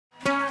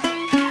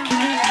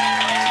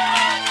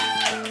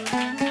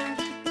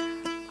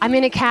I'm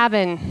in a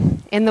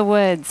cabin in the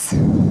woods,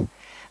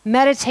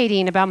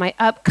 meditating about my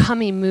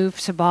upcoming move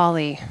to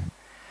Bali.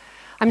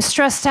 I'm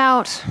stressed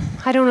out.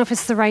 I don't know if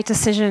it's the right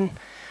decision.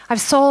 I've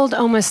sold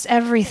almost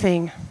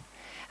everything.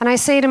 And I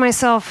say to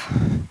myself,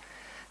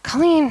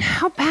 Colleen,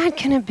 how bad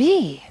can it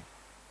be?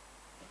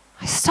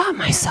 I stop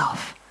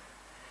myself.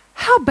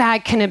 How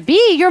bad can it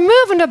be? You're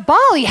moving to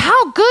Bali.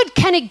 How good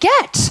can it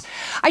get?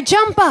 I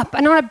jump up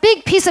and on a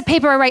big piece of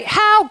paper I write,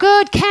 how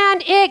good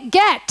can it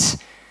get?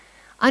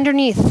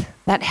 Underneath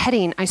that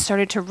heading, I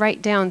started to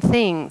write down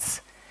things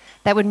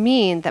that would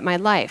mean that my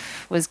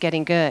life was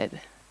getting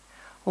good.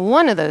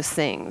 One of those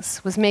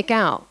things was make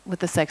out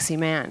with a sexy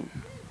man.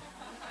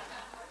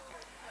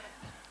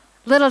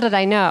 Little did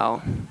I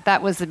know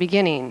that was the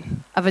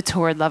beginning of a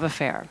torrid love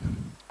affair.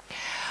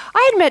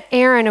 I had met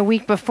Aaron a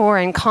week before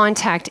in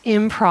Contact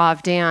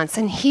Improv Dance,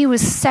 and he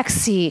was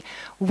sexy,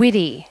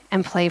 witty,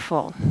 and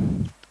playful.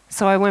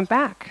 So I went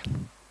back.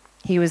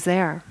 He was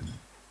there.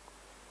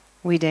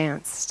 We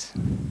danced.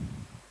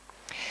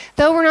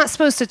 Though we're not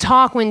supposed to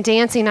talk when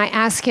dancing, I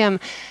asked him,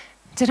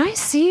 did I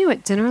see you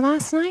at dinner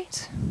last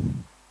night?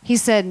 He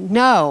said,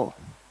 no,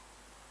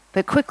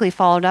 but quickly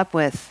followed up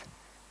with,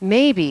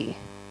 maybe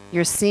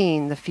you're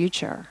seeing the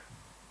future.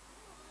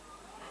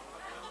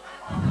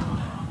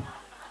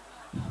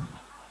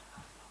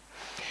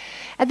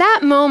 At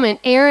that moment,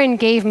 Aaron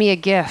gave me a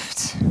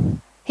gift.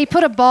 He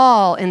put a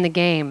ball in the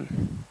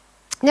game.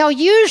 Now,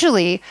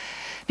 usually,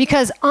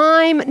 because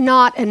I'm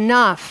not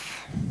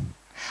enough,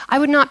 I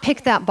would not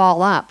pick that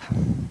ball up.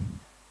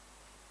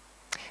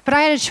 But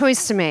I had a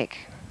choice to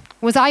make.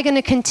 Was I going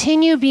to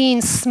continue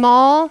being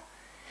small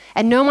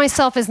and know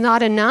myself as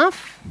not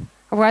enough,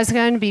 or was I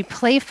going to be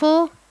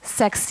playful,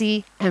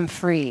 sexy, and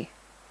free?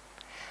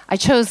 I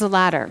chose the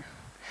latter.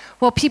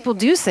 Well, people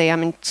do say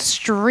I'm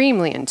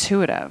extremely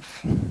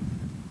intuitive.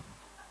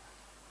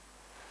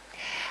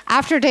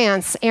 After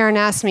dance, Aaron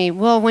asked me,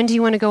 well, when do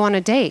you want to go on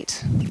a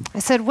date? I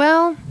said,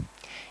 well,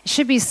 it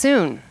should be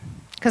soon,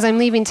 because I'm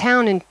leaving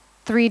town in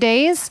 3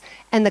 days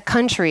and the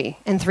country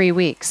in 3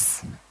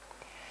 weeks.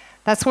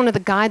 That's one of the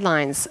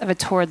guidelines of a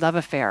torrid love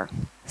affair.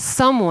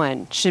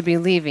 Someone should be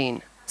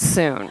leaving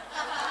soon.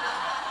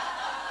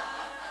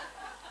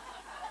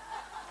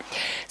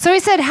 So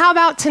he said, how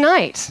about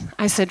tonight?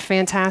 I said,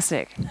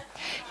 fantastic.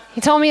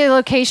 He told me a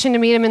location to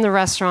meet him in the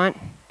restaurant,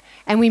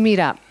 and we meet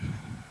up.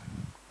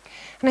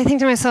 And I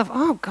think to myself,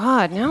 oh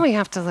God, now we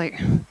have to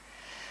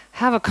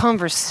have a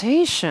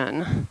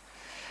conversation.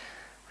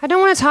 I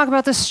don't want to talk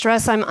about the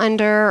stress I'm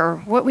under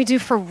or what we do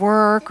for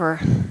work or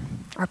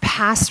our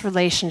past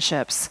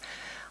relationships.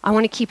 I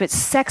want to keep it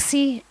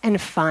sexy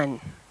and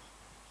fun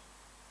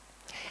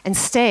and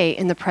stay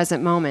in the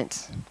present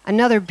moment.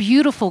 Another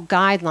beautiful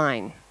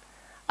guideline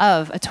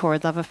of a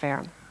torrid love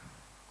affair.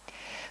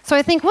 So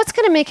I think, what's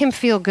going to make him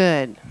feel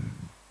good?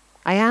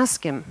 I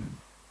ask him,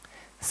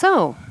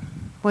 so,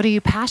 what are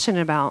you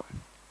passionate about?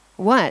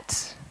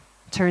 What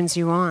turns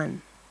you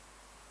on?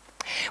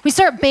 We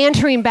start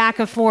bantering back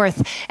and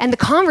forth, and the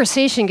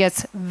conversation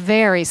gets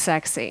very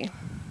sexy.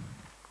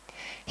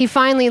 He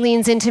finally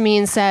leans into me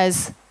and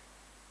says,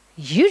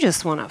 you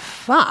just want to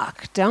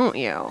fuck, don't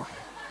you?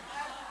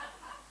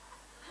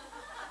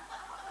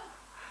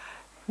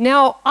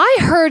 Now, I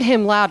heard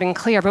him loud and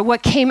clear, but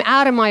what came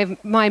out of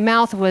my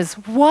mouth was,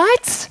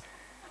 what?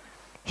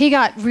 He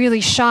got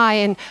really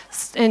shy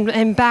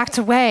and backed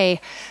away.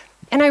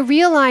 And I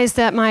realized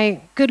that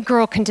my good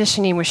girl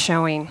conditioning was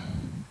showing.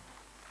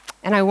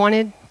 And I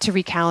wanted to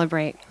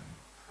recalibrate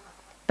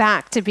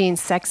back to being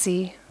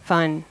sexy,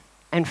 fun,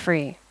 and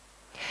free.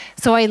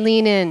 So I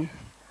lean in.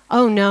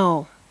 Oh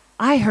no,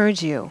 I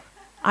heard you.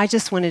 I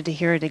just wanted to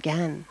hear it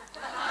again.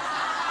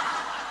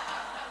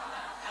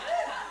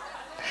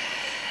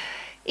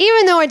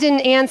 Even though I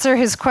didn't answer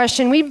his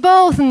question, we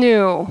both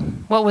knew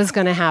what was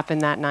going to happen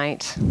that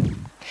night.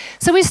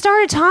 So we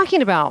started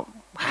talking about,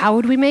 how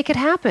would we make it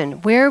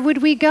happen? Where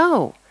would we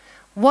go?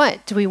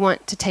 What do we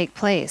want to take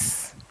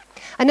place?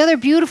 Another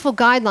beautiful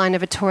guideline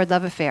of a torrid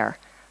love affair,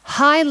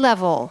 high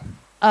level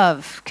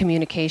of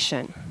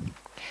communication.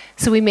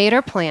 So we made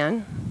our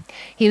plan.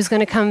 He was going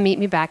to come meet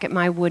me back at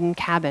my wooden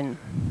cabin.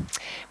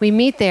 We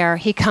meet there.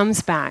 He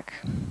comes back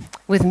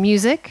with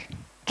music,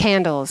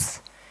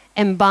 candles,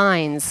 and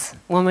binds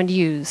one would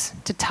use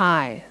to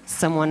tie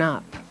someone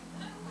up.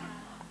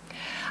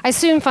 I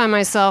soon find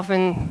myself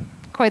in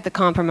quite the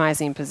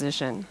compromising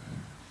position.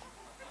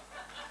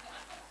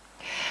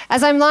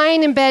 As I'm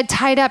lying in bed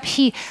tied up,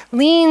 he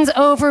leans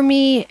over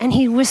me and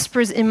he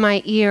whispers in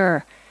my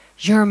ear,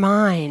 you're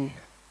mine.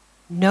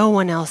 No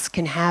one else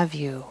can have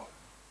you.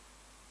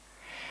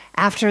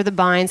 After the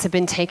binds had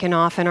been taken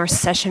off and our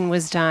session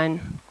was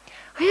done,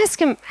 I asked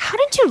him, how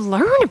did you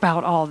learn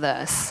about all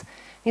this?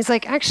 He's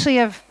like, actually,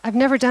 I've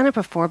never done it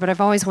before, but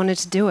I've always wanted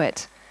to do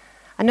it.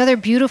 Another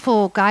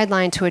beautiful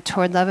guideline to a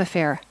torrid love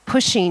affair,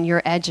 pushing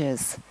your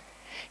edges.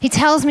 He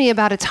tells me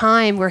about a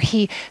time where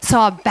he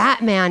saw a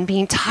Batman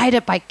being tied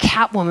up by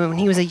Catwoman when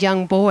he was a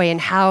young boy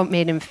and how it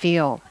made him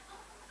feel.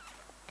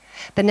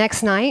 The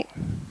next night,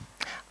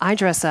 I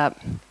dress up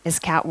as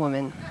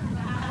Catwoman.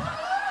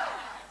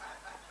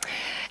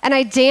 And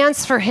I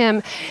dance for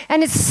him.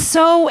 And it's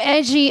so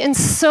edgy and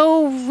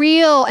so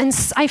real. And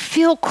I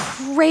feel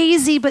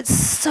crazy, but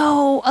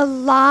so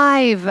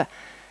alive.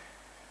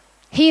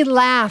 He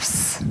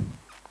laughs.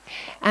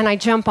 And I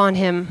jump on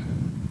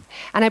him.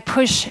 And I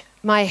push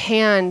my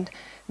hand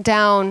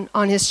down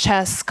on his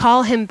chest,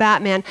 call him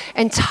Batman,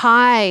 and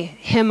tie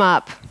him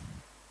up.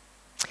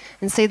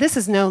 And say, this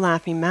is no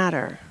laughing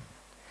matter.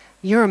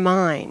 You're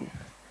mine.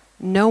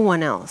 No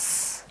one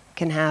else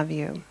can have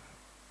you.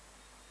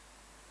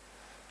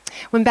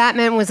 When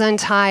Batman was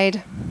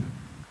untied,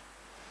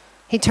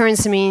 he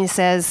turns to me and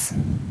says,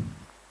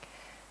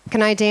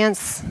 can I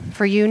dance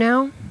for you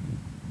now?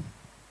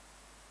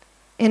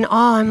 In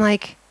awe, I'm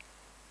like,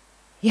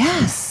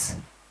 yes.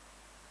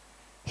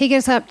 He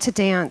gets up to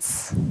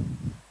dance.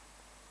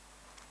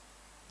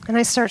 And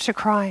I start to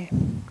cry.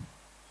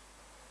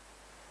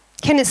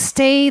 Can it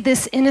stay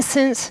this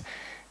innocent,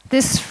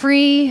 this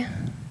free,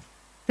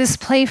 this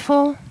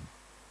playful?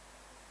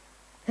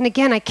 And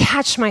again, I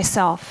catch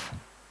myself.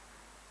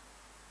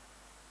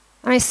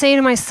 And I say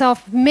to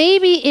myself,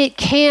 maybe it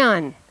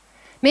can.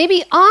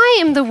 Maybe I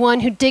am the one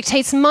who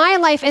dictates my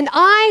life and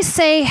I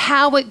say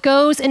how it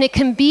goes, and it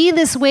can be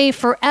this way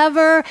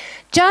forever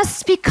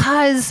just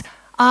because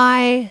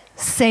I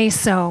say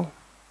so.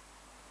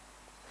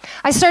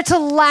 I start to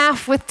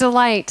laugh with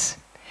delight.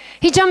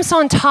 He jumps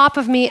on top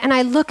of me and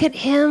I look at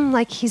him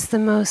like he's the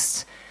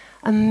most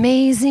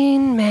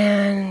amazing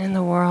man in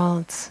the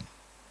world.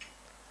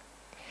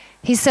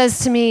 He says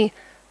to me,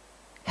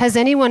 has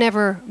anyone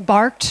ever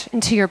barked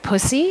into your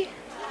pussy?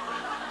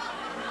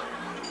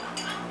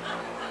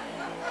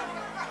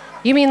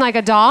 You mean like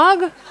a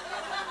dog?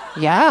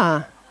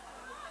 Yeah.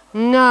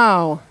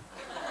 No.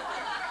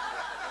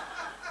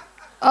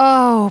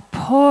 Oh,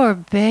 poor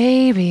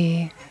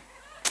baby.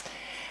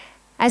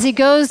 As he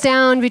goes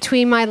down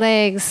between my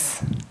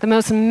legs, the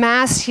most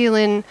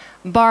masculine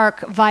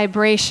bark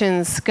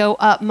vibrations go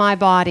up my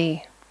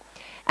body.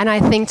 And I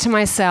think to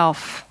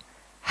myself,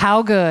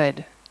 how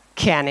good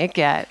can it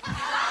get?